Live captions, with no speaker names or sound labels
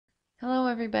Hello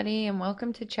everybody and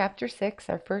welcome to Chapter 6,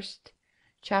 our first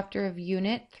chapter of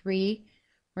Unit 3.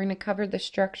 We're going to cover the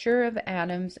structure of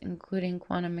atoms, including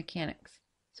quantum mechanics.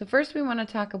 So first we want to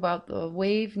talk about the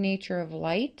wave nature of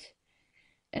light.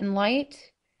 And light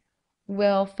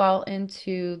will fall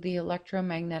into the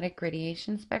electromagnetic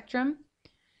radiation spectrum.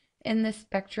 In this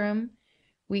spectrum,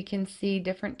 we can see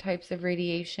different types of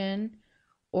radiation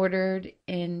ordered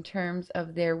in terms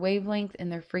of their wavelength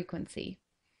and their frequency.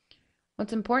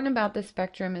 What's important about this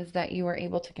spectrum is that you are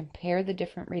able to compare the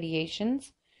different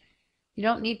radiations. You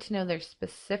don't need to know their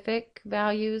specific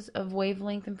values of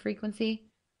wavelength and frequency,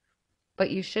 but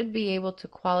you should be able to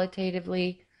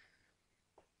qualitatively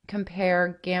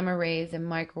compare gamma rays and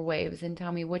microwaves and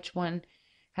tell me which one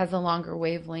has a longer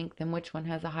wavelength and which one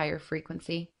has a higher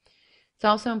frequency. It's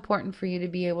also important for you to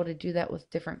be able to do that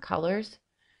with different colors.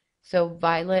 So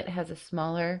violet has a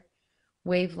smaller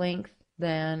wavelength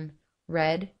than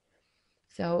red.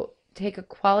 So take a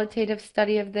qualitative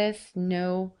study of this,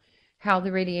 know how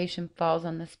the radiation falls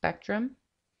on the spectrum,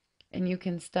 and you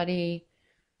can study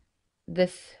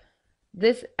this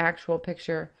actual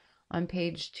picture on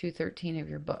page 213 of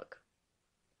your book.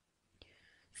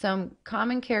 Some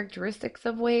common characteristics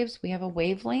of waves: we have a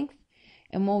wavelength,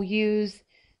 and we'll use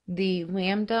the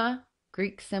lambda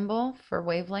Greek symbol for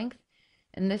wavelength,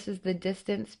 and this is the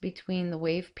distance between the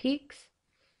wave peaks.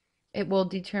 It will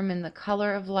determine the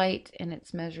color of light, and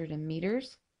it's measured in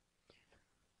meters.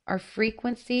 Our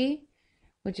frequency,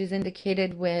 which is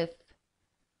indicated with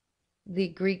the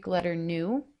Greek letter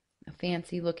nu, a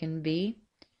fancy looking V,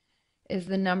 is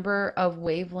the number of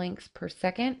wavelengths per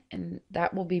second, and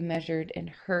that will be measured in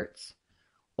hertz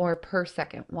or per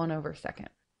second, 1/2.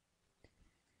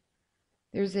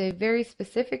 There's a very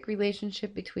specific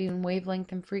relationship between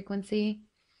wavelength and frequency.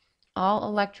 All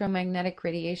electromagnetic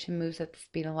radiation moves at the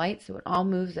speed of light, so it all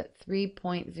moves at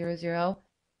 3.00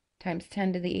 times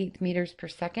 10 to the 8th meters per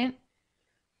second.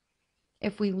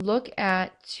 If we look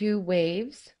at two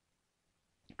waves,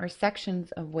 or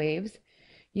sections of waves,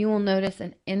 you will notice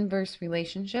an inverse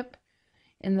relationship.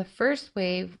 In the first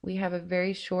wave, we have a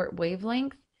very short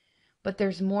wavelength, but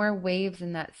there's more waves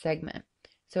in that segment,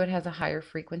 so it has a higher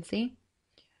frequency.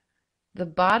 The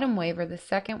bottom wave, or the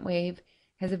second wave,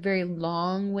 has a very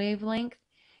long wavelength,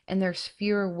 and there's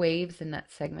fewer waves in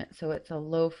that segment, so it's a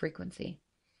low frequency.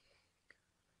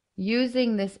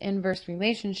 Using this inverse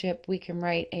relationship, we can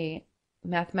write a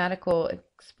mathematical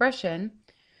expression: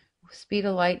 speed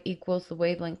of light equals the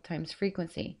wavelength times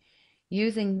frequency.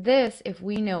 Using this, if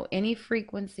we know any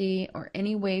frequency or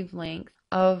any wavelength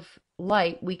of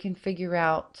light, we can figure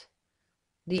out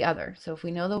the other. So if we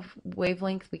know the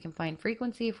wavelength, we can find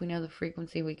frequency. If we know the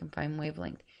frequency, we can find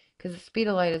wavelength, because the speed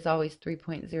of light is always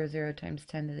 3.00 times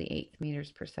 10 to the 8th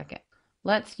meters per second.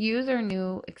 Let's use our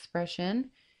new expression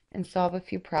and solve a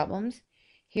few problems.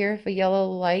 Here, if a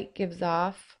yellow light gives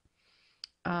off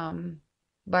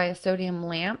by a sodium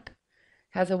lamp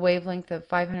has a wavelength of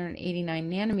 589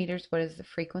 nanometers, what is the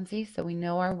frequency? So we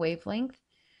know our wavelength.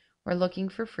 We're looking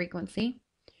for frequency.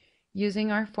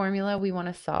 Using our formula, we want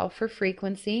to solve for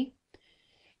frequency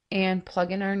and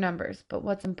plug in our numbers. But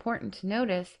what's important to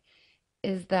notice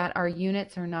is that our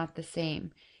units are not the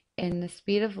same. In the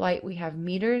speed of light, we have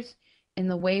meters. In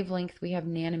the wavelength, we have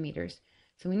nanometers.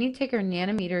 So we need to take our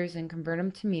nanometers and convert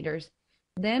them to meters,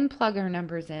 then plug our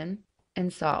numbers in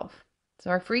and solve.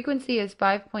 So our frequency is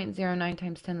 5.09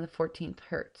 times 10 to the 14th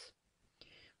hertz.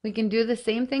 We can do the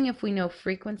same thing if we know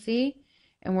frequency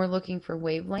and we're looking for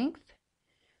wavelength.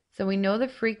 So we know the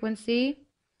frequency.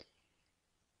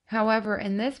 However,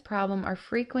 in this problem, our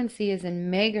frequency is in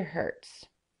megahertz.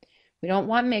 We don't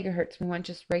want megahertz, we want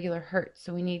just regular hertz.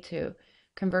 So we need to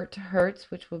convert to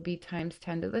hertz, which will be times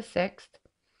 10 to the 6th.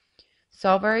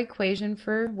 Solve our equation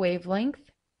for wavelength,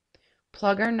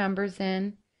 plug our numbers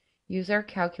in, use our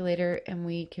calculator, and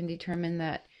we can determine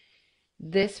that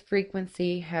this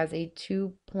frequency has a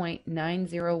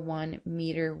 2.901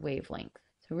 meter wavelength.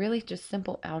 So really just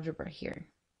simple algebra here,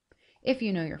 if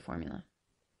you know your formula.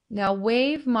 Now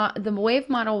the wave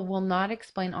model will not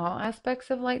explain all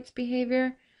aspects of light's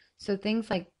behavior. So things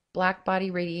like black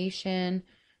body radiation,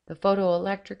 the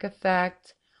photoelectric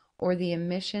effect, or the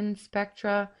emission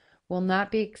spectra will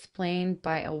not be explained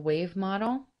by a wave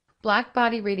model. Black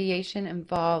body radiation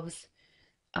involves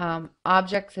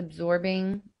objects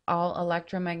absorbing all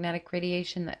electromagnetic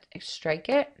radiation that strike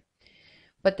it,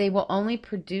 but they will only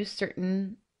produce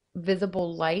certain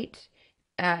visible light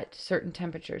at certain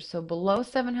temperatures. So below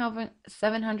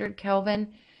 700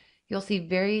 Kelvin, you'll see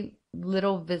very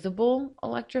little visible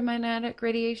electromagnetic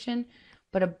radiation,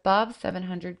 but above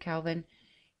 700 Kelvin,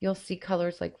 you'll see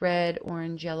colors like red,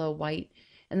 orange, yellow, white,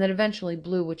 and then eventually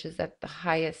blue, which is at the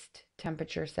highest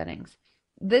temperature settings.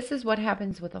 This is what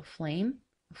happens with a flame.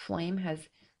 A flame has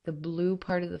the blue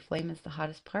part of the flame is the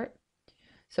hottest part.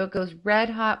 So it goes red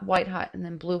hot, white hot, and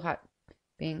then blue hot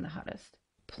being the hottest.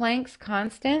 Planck's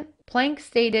constant. Planck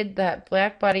stated that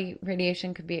black body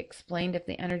radiation could be explained if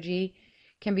the energy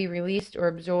can be released or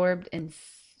absorbed in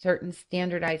certain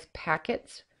standardized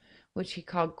packets, which he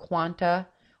called quanta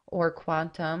or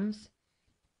quantums.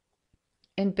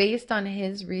 And based on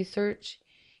his research,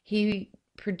 he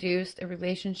produced a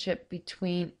relationship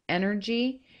between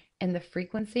energy and the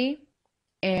frequency.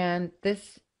 And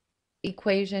this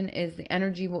equation is the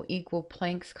energy will equal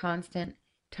Planck's constant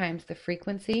times the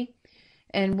frequency.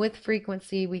 And with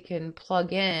frequency, we can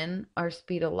plug in our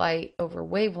speed of light over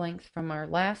wavelength from our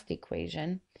last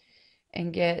equation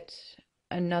and get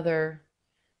another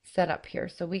setup here.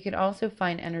 So we could also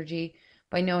find energy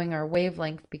by knowing our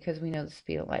wavelength because we know the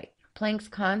speed of light. Planck's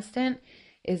constant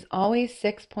is always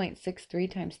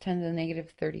 6.63 times 10 to the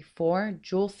negative 34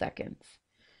 joule seconds.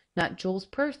 Not joules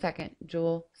per second,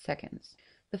 joule seconds.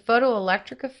 The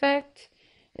photoelectric effect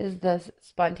is the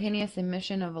spontaneous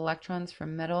emission of electrons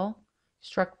from metal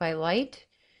struck by light.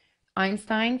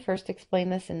 Einstein first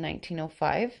explained this in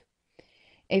 1905.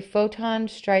 A photon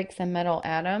strikes a metal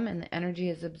atom and the energy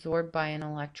is absorbed by an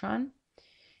electron.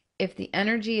 If the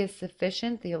energy is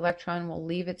sufficient, the electron will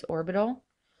leave its orbital,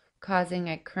 causing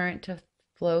a current to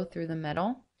flow through the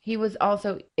metal. He was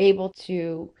also able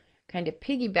to kind of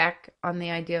piggyback on the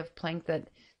idea of Planck that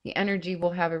the energy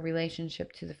will have a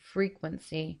relationship to the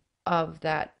frequency of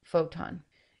that photon.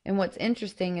 And what's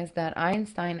interesting is that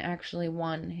Einstein actually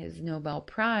won his Nobel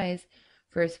Prize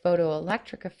for his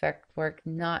photoelectric effect work,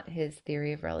 not his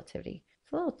theory of relativity.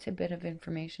 It's a little tidbit of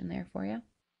information there for you.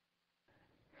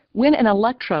 When an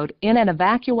electrode in an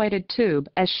evacuated tube,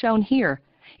 as shown here,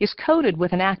 is coated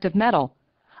with an active metal,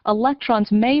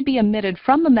 electrons may be emitted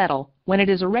from the metal when it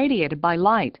is irradiated by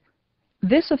light.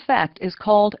 This effect is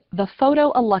called the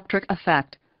photoelectric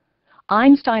effect.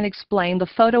 Einstein explained the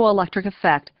photoelectric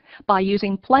effect by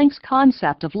using Planck's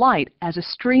concept of light as a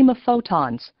stream of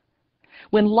photons.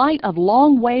 When light of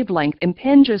long wavelength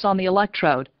impinges on the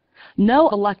electrode, no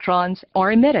electrons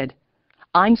are emitted.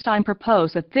 Einstein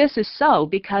proposed that this is so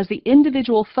because the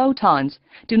individual photons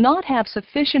do not have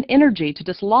sufficient energy to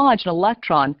dislodge an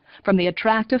electron from the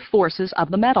attractive forces of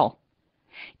the metal.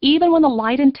 Even when the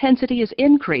light intensity is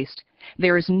increased,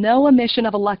 there is no emission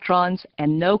of electrons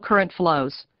and no current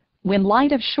flows. When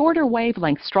light of shorter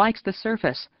wavelength strikes the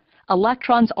surface,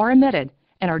 electrons are emitted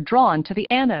and are drawn to the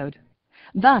anode.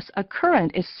 Thus, a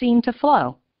current is seen to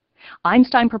flow.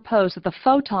 Einstein proposed that the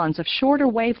photons of shorter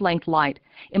wavelength light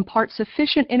impart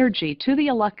sufficient energy to the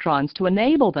electrons to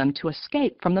enable them to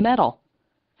escape from the metal.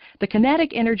 The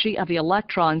kinetic energy of the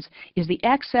electrons is the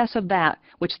excess of that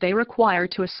which they require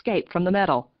to escape from the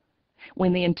metal.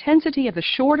 When the intensity of the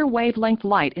shorter wavelength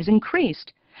light is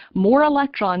increased, more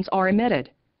electrons are emitted,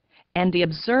 and the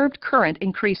observed current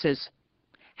increases.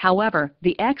 However,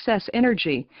 the excess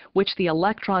energy which the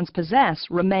electrons possess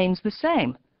remains the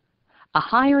same. A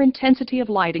higher intensity of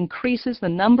light increases the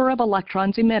number of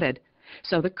electrons emitted,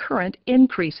 so the current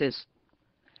increases.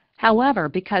 However,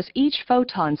 because each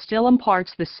photon still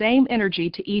imparts the same energy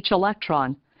to each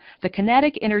electron, the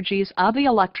kinetic energies of the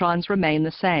electrons remain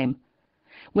the same.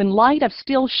 When light of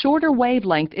still shorter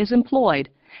wavelength is employed,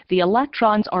 the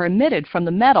electrons are emitted from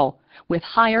the metal with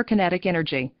higher kinetic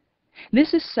energy.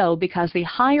 This is so because the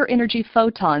higher energy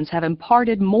photons have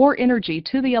imparted more energy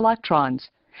to the electrons,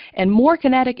 and more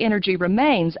kinetic energy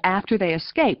remains after they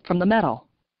escape from the metal.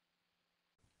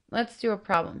 Let's do a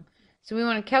problem. So we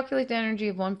want to calculate the energy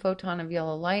of one photon of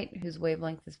yellow light, whose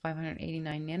wavelength is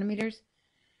 589 nanometers.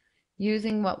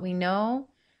 Using what we know,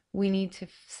 we need to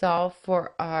solve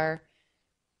for our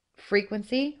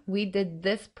frequency. We did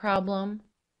this problem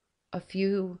a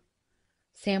few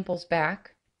samples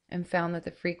back and found that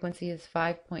the frequency is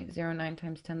 5.09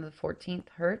 times 10 to the 14th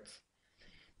hertz.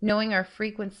 Knowing our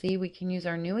frequency, we can use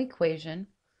our new equation,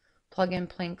 plug in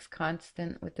Planck's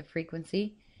constant with the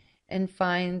frequency, and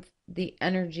find the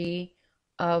energy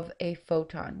of a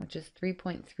photon, which is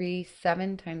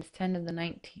 3.37 times 10 to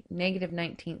the negative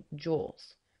 19th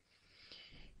joules.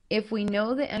 If we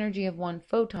know the energy of one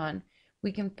photon,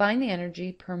 we can find the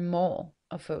energy per mole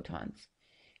of photons.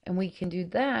 And we can do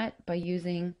that by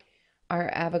using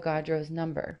our Avogadro's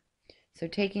number. So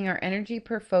taking our energy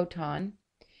per photon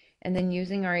and then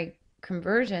using our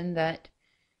conversion that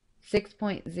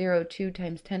 6.02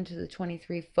 times 10 to the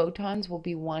 23 photons will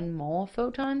be 1 mole of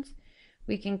photons,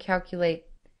 we can calculate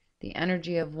the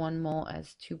energy of 1 mole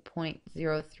as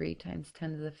 2.03 times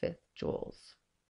 10 to the 5th joules.